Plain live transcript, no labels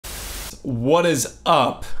what is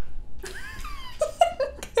up?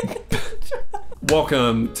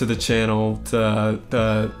 Welcome to the channel,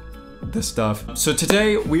 to the stuff. So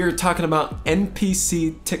today we are talking about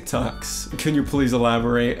NPC TikToks. Can you please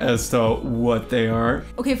elaborate as to what they are?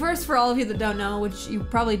 Okay, first, for all of you that don't know, which you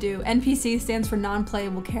probably do, NPC stands for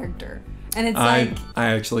non-playable character. And it's like... I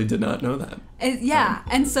actually did not know that. Yeah,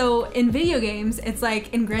 and so in video games, it's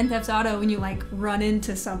like in Grand Theft Auto when you like run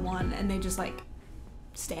into someone and they just like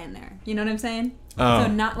stand there. You know what I'm saying? Oh.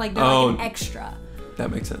 So not like they're like an extra.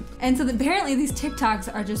 That makes sense. And so apparently these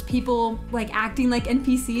TikToks are just people like acting like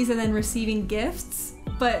NPCs and then receiving gifts.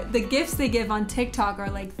 But the gifts they give on TikTok are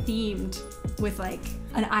like themed with like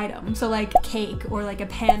an item. So like cake or like a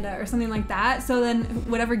panda or something like that. So then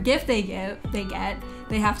whatever gift they get,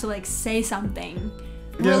 they have to like say something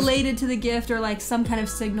related to the gift or like some kind of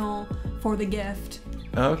signal for the gift.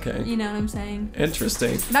 Okay. You know what I'm saying?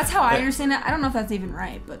 Interesting. That's how I understand it. I don't know if that's even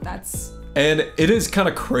right, but that's... And it is kind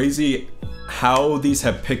of crazy how these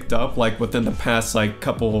have picked up like within the past like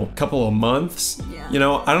couple of months. Yeah. You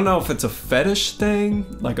know, I don't know if it's a fetish thing,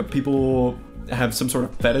 like a people have some sort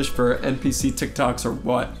of fetish for NPC TikToks or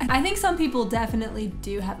what. I think some people definitely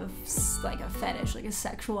do have a fetish, like a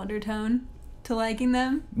sexual undertone to liking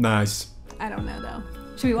them. Nice. I don't know though.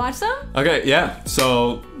 Should we watch some? Okay, yeah.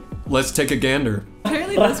 So let's take a gander.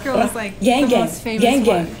 Apparently this girl is like gang, the gang, most famous gang,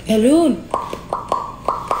 gang, one. balloon.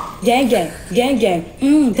 Gang, gang, gang,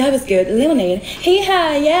 gang. That was good. Lemonade. Hey,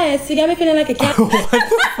 hi, yes, you got me feeling like a cat. What the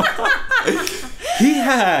fuck?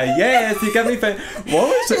 Yeah, yes, you got me feeling. What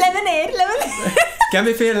was it? Lemonade. Got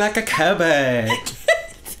me feeling like a cabbage.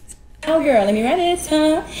 Cowgirl, let me run it,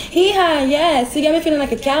 huh? Hey, hi, yes, you got me feeling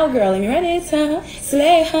like a cowgirl. Let me run it, huh?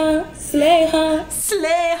 Slay, huh? Slay, huh?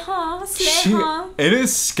 Slay, huh? Slay, huh? It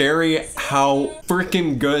is scary how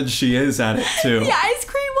freaking good she is at it too. The ice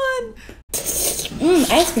cream one.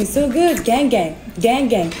 Ice cream so good. Gang, gang, gang,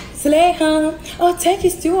 gang. Slay, huh? Oh, thank you,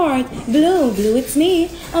 Stuart. Blue, blue, it's me.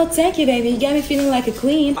 Oh, thank you, baby. You got me feeling like a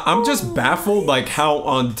queen. I'm just baffled like how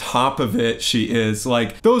on top of it she is.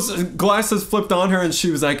 Like those glasses flipped on her and she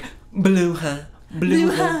was like, blue, huh?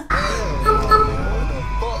 Blue, huh?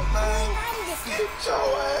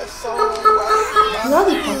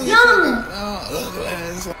 Lollipop. Yum!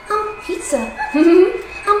 Pizza.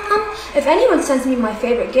 If anyone sends me my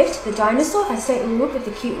favorite gift, the dinosaur, I say ooh with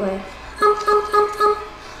a cute way.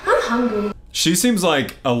 I'm hungry. She seems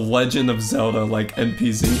like a Legend of Zelda like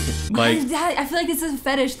NPC. Like I feel like it's a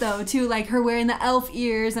fetish though too, like her wearing the elf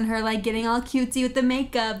ears and her like getting all cutesy with the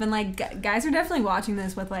makeup, and like guys are definitely watching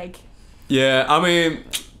this with like... Yeah, I mean,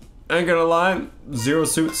 ain't gonna lie, Zero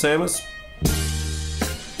Suit Samus,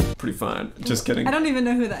 pretty fine. Just kidding. I don't even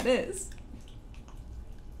know who that is.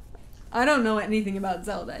 I don't know anything about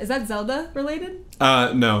Zelda. Is that Zelda related?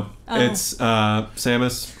 No. Oh. It's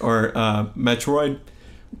Samus or Metroid,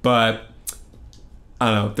 but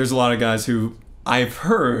I don't know. There's a lot of guys who I've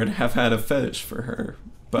heard have had a fetish for her,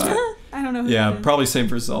 but I don't know who yeah, that is. probably same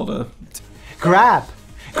for Zelda. Grab,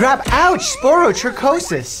 ouch,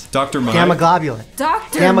 sporotrichosis. Dr. Mike. Gamma globulin.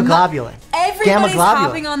 Dr. Gamma globulin. Everybody's Gamma globulin.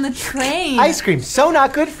 hopping on the train. Ice cream, so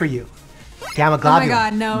not good for you. Gamma globulin. Oh my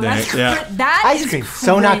god, no. That's that Ice is cream,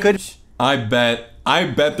 so not good. I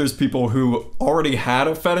bet there's people who already had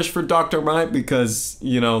a fetish for Dr. Mike because,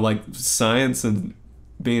 you know, like science and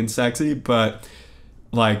being sexy, but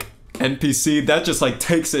like NPC, that just like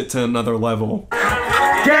takes it to another level.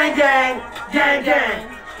 Gang, gang, gang, gang.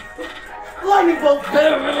 Lightning bolt.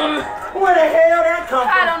 Where the hell that come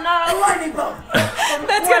from? I don't know. Lightning bolt.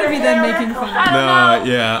 That's gotta be them making fun. No,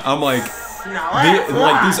 yeah, I'm like,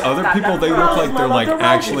 like these other people, they look like they're like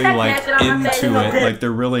actually like into it, like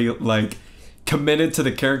they're really like committed to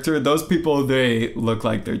the character. Those people, they look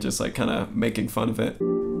like they're just like kind of making fun of it.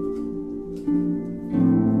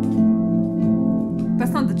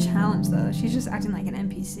 That's not the challenge though. She's just acting like an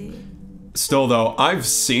NPC. Still though, I've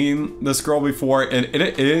seen this girl before and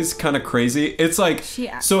it is kind of crazy. It's like,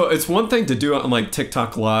 so it's one thing to do it on like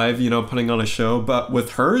TikTok live, you know, putting on a show, but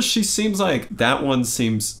with her, she seems like that one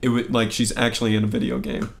seems like she's actually in a video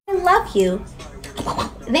game. I love you.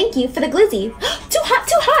 Thank you for the glizzy. Too hot,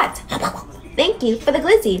 too hot. Thank you for the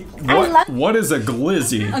glizzy. What is a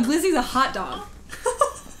glizzy? A glizzy's a hot dog.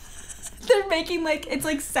 They're making like, it's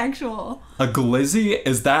like sexual. A glizzy?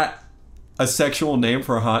 Is that a sexual name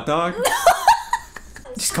for a hot dog?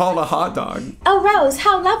 Just call it a hot dog. Oh, Rose,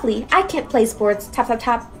 how lovely. I can't play sports. Tap, tap,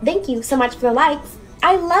 tap. Thank you so much for the likes.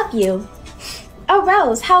 I love you. Oh,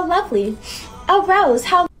 Rose, how lovely. Oh, Rose,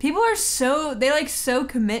 how... People are so, they like so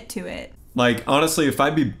commit to it. Like, honestly, if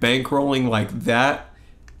I'd be bankrolling like that,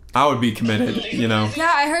 I would be committed, you know?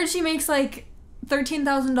 Yeah, I heard she makes like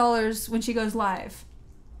 $13,000 when she goes live.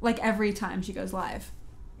 Like every time she goes live.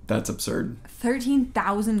 That's absurd.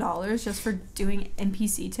 $13,000 just for doing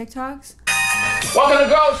NPC TikToks? Welcome to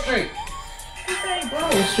Grove Street.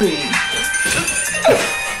 Grove Street.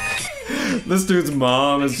 This dude's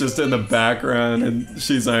mom is just in the background and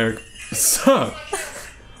she's like, son,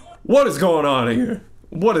 what is going on here?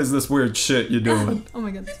 What is this weird shit you're doing? Oh my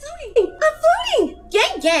god. I'm floating!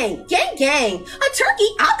 Gang, gang, gang, gang. A turkey,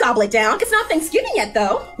 I'll gobble it down. It's not Thanksgiving yet,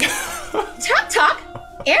 though. Talk, talk.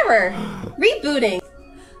 Error. Rebooting.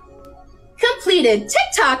 Completed.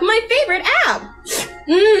 TikTok, my favorite app.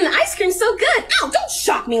 Ice cream's so good. Ow, don't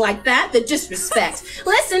shock me like that. The disrespect.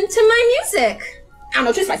 Listen to my music. Ow,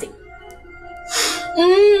 no, too spicy.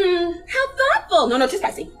 How thoughtful. No, too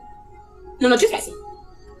spicy. No, too spicy.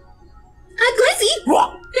 Glizzy.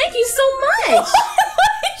 Thank you so much.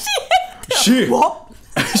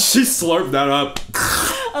 She slurped that up.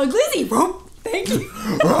 Glizzy. Thank you.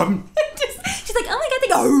 She's like, oh my god,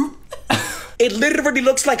 thank you. It literally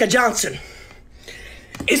looks like a Johnson.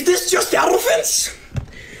 Is this just elephants?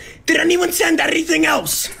 Did anyone send anything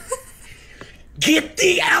else? Get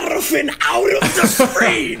the elephant out of the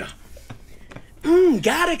screen!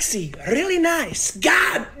 Galaxy, really nice.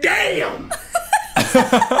 God damn!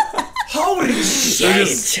 Holy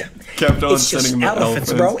shit! Kept on It's just sending him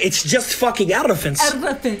elephants, bro. It's just fucking elephants.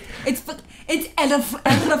 Elephant. It's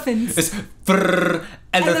elephants. It's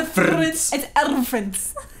elephants. It's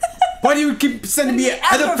elephants. Why do you keep sending me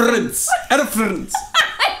elephants? Elephants.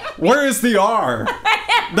 Where is the R?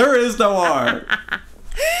 There is no R.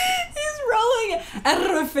 He's rolling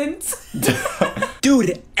elephants.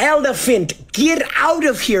 Dude, elephant, get out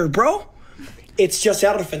of here, bro. It's just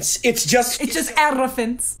elephants. It's just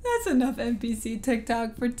elephants. That's enough NPC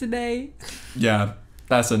TikTok for today. Yeah,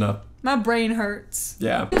 that's enough. My brain hurts.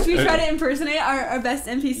 Yeah. Should we try to impersonate our best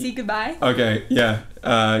NPC goodbye? Okay, yeah.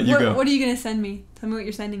 You go. What are you gonna send me? Tell me what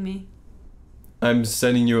you're sending me. I'm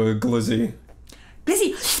sending you a glizzy.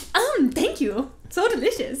 Glizzy, thank you. So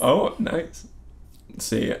delicious. Oh, nice. Let's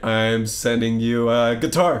see, I'm sending you a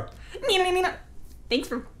guitar. Thanks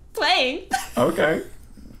for playing. Okay.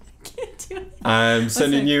 Can't do it. I'm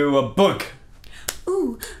sending you a book.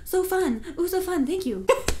 Ooh, so fun. Thank you.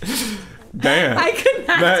 Damn. I could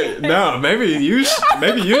not do it. No, maybe you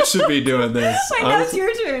should be doing this. Wait, that's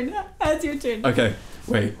your turn. That's your turn. Okay,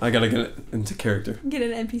 wait, I gotta get into character. Get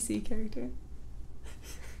an NPC character.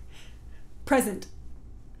 Present.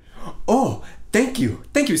 Oh, thank you.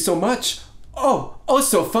 Thank you so much. Oh,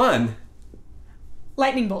 so fun.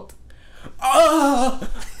 Lightning bolt.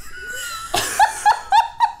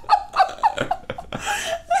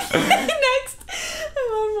 Next.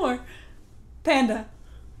 One more. Panda.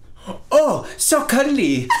 Oh, so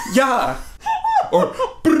cuddly. Yeah. Or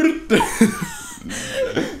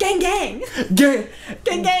Gang gang. gang.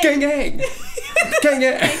 Gang gang. Gang gang. Gang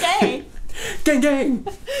gang. Gang gang.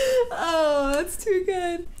 Oh, that's too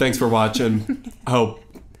good. Thanks for watching. Hope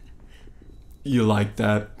you like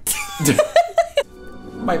that.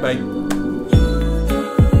 Bye bye.